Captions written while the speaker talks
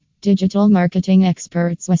Digital marketing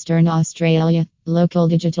experts Western Australia. Local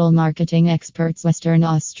digital marketing experts Western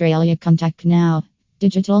Australia. Contact now.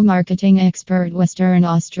 Digital marketing expert Western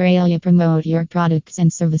Australia. Promote your products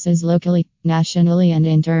and services locally, nationally, and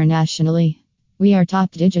internationally. We are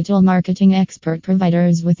top digital marketing expert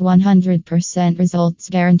providers with 100%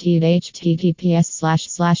 results guaranteed.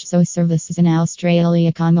 https:// services in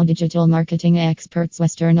Australia. Digital marketing experts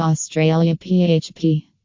Western Australia. PHP